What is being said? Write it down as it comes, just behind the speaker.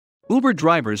Uber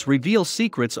drivers reveal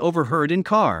secrets overheard in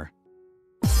car.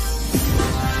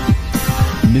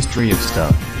 Mystery of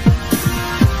stuff.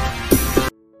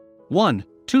 1.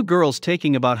 Two girls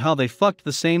talking about how they fucked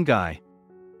the same guy.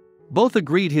 Both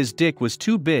agreed his dick was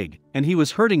too big, and he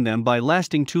was hurting them by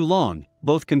lasting too long.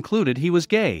 Both concluded he was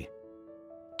gay.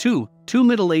 2. Two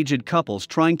middle-aged couples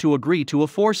trying to agree to a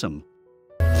foursome.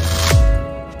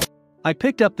 I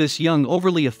picked up this young,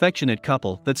 overly affectionate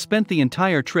couple that spent the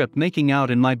entire trip making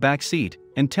out in my back seat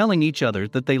and telling each other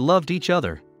that they loved each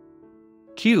other.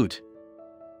 Cute.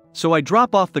 So I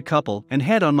drop off the couple and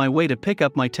head on my way to pick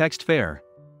up my text fare.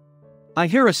 I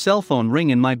hear a cell phone ring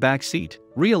in my back seat,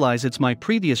 realize it's my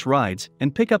previous rides,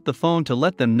 and pick up the phone to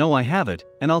let them know I have it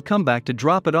and I'll come back to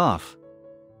drop it off.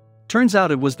 Turns out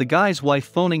it was the guy's wife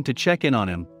phoning to check in on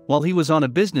him while he was on a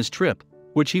business trip,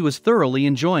 which he was thoroughly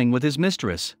enjoying with his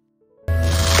mistress.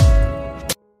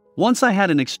 Once I had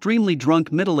an extremely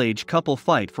drunk middle-aged couple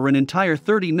fight for an entire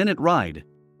 30-minute ride.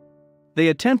 They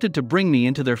attempted to bring me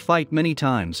into their fight many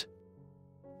times.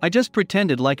 I just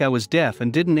pretended like I was deaf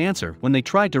and didn't answer when they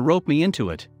tried to rope me into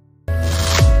it.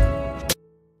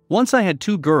 Once I had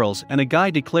two girls and a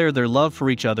guy declare their love for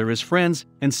each other as friends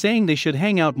and saying they should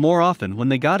hang out more often when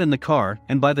they got in the car,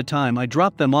 and by the time I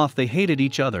dropped them off they hated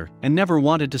each other and never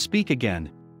wanted to speak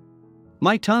again.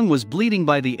 My tongue was bleeding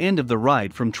by the end of the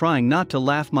ride from trying not to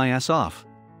laugh my ass off.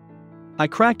 I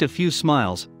cracked a few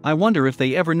smiles. I wonder if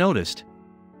they ever noticed.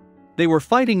 They were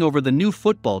fighting over the new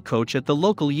football coach at the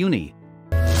local uni.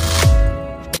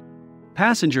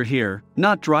 Passenger here,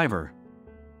 not driver.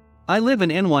 I live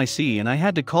in NYC and I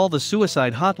had to call the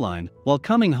suicide hotline while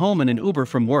coming home in an Uber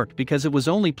from work because it was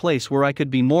the only place where I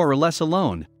could be more or less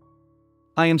alone.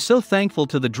 I am so thankful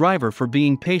to the driver for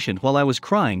being patient while I was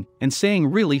crying and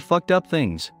saying really fucked up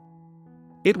things.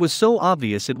 It was so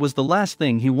obvious it was the last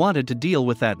thing he wanted to deal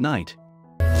with that night.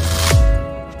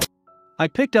 I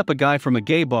picked up a guy from a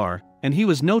gay bar, and he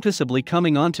was noticeably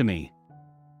coming on to me.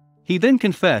 He then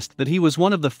confessed that he was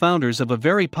one of the founders of a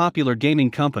very popular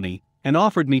gaming company and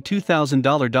offered me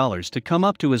 $2,000 to come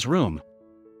up to his room.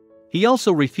 He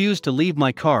also refused to leave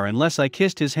my car unless I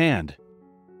kissed his hand.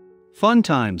 Fun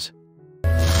times.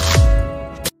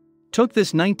 Took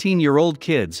this 19-year-old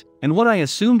kid's and what I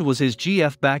assumed was his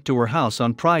GF back to her house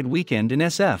on Pride weekend in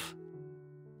SF.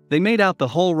 They made out the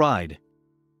whole ride.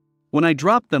 When I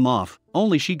dropped them off,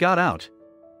 only she got out.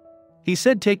 He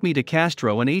said take me to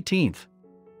Castro and 18th.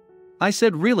 I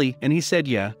said really, and he said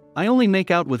yeah, I only make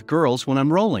out with girls when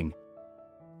I'm rolling.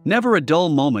 Never a dull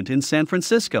moment in San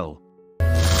Francisco.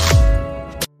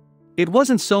 It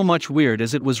wasn't so much weird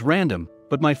as it was random,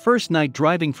 but my first night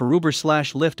driving for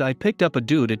Uber/Lyft I picked up a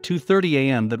dude at 2:30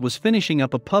 a.m. that was finishing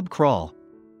up a pub crawl.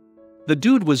 The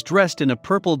dude was dressed in a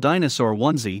purple dinosaur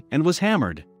onesie and was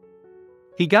hammered.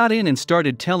 He got in and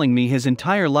started telling me his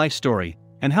entire life story,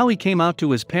 and how he came out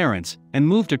to his parents and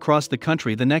moved across the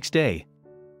country the next day.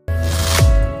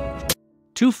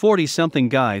 Two 40-something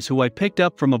guys who I picked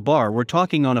up from a bar were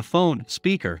talking on a phone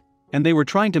speaker, and they were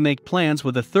trying to make plans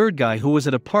with a third guy who was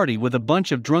at a party with a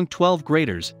bunch of drunk 12th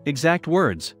graders, exact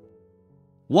words.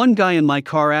 One guy in my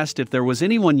car asked if there was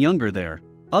anyone younger there,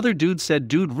 other dude said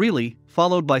dude really,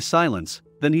 followed by silence,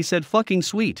 then he said fucking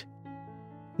sweet.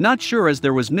 Not sure as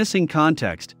there was missing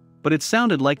context, but it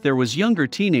sounded like there was younger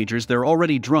teenagers there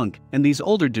already drunk and these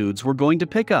older dudes were going to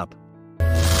pick up.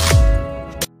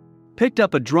 Picked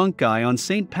up a drunk guy on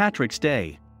St. Patrick's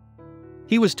Day.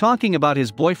 He was talking about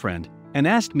his boyfriend and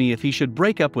asked me if he should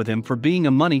break up with him for being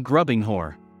a money-grubbing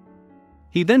whore.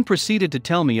 He then proceeded to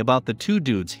tell me about the two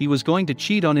dudes he was going to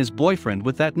cheat on his boyfriend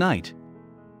with that night.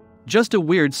 Just a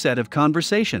weird set of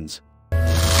conversations.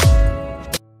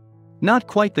 Not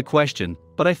quite the question,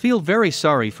 but I feel very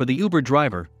sorry for the Uber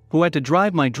driver who had to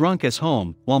drive my drunk ass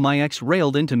home while my ex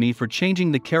railed into me for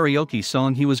changing the karaoke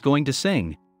song he was going to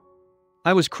sing.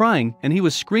 I was crying and he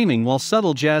was screaming while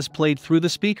subtle jazz played through the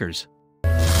speakers.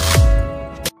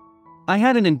 I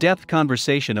had an in-depth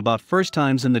conversation about first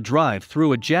times in the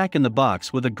drive-through a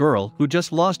Jack-in-the-Box with a girl who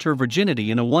just lost her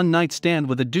virginity in a one-night stand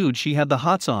with a dude she had the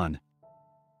hots on.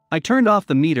 I turned off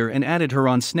the meter and added her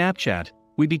on Snapchat.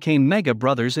 We became mega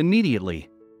brothers immediately.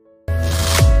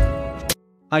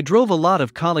 I drove a lot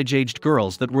of college-aged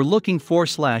girls that were looking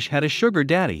for/had a sugar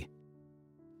daddy.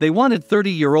 They wanted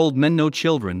 30-year-old men, no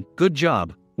children, good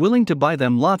job, willing to buy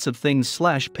them lots of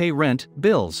things/pay rent,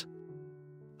 bills.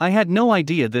 I had no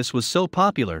idea this was so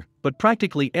popular, but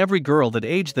practically every girl that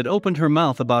age that opened her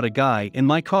mouth about a guy in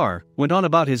my car went on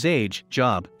about his age,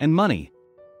 job, and money.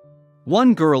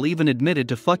 One girl even admitted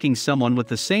to fucking someone with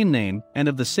the same name and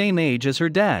of the same age as her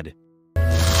dad.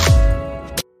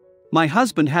 My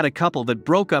husband had a couple that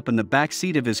broke up in the back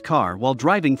seat of his car while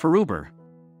driving for Uber.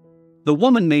 The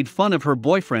woman made fun of her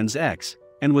boyfriend's ex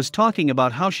and was talking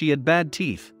about how she had bad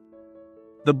teeth.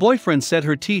 The boyfriend said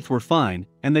her teeth were fine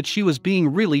and that she was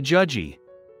being really judgy.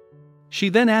 She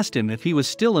then asked him if he was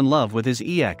still in love with his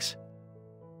ex.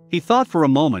 He thought for a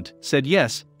moment, said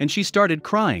yes, and she started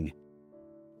crying.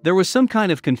 There was some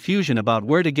kind of confusion about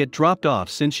where to get dropped off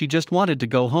since she just wanted to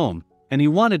go home, and he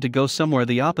wanted to go somewhere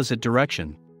the opposite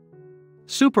direction.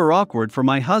 Super awkward for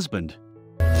my husband.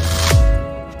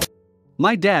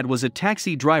 My dad was a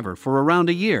taxi driver for around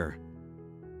a year.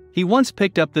 He once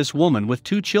picked up this woman with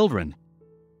 2 children.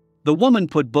 The woman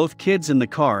put both kids in the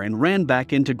car and ran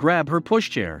back in to grab her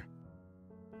pushchair.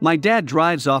 My dad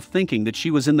drives off thinking that she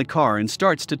was in the car and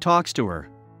starts to talk to her.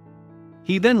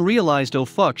 He then realized, oh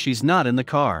fuck, she's not in the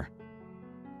car.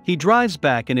 He drives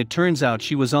back and it turns out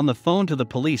she was on the phone to the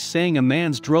police saying a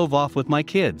man's drove off with my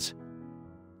kids.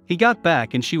 He got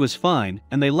back and she was fine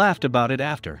and they laughed about it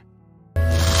after.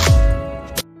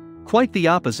 Quite the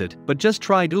opposite, but just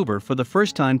tried Uber for the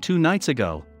first time 2 nights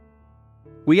ago.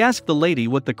 We asked the lady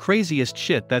what the craziest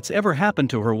shit that's ever happened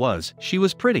to her was. She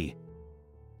was pretty.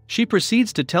 She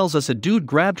proceeds to tells us a dude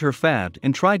grabbed her fab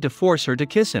and tried to force her to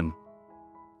kiss him.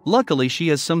 Luckily she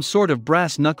has some sort of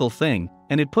brass knuckle thing,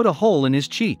 and it put a hole in his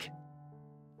cheek.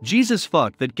 Jesus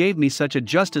fuck, that gave me such a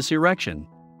justice erection.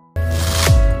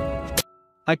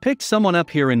 I picked someone up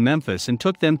here in Memphis and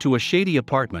took them to a shady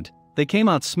apartment. They came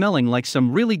out smelling like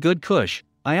some really good kush.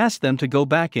 I asked them to go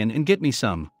back in and get me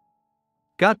some.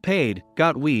 Got paid,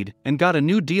 got weed, and got a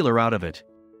new dealer out of it.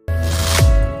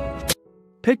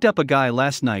 Picked up a guy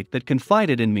last night that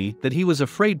confided in me that he was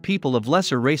afraid people of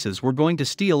lesser races were going to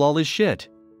steal all his shit.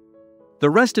 The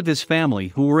rest of his family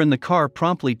who were in the car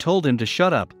promptly told him to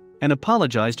shut up and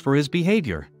apologized for his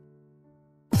behavior.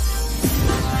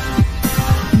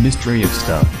 Mystery of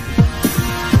Stuff.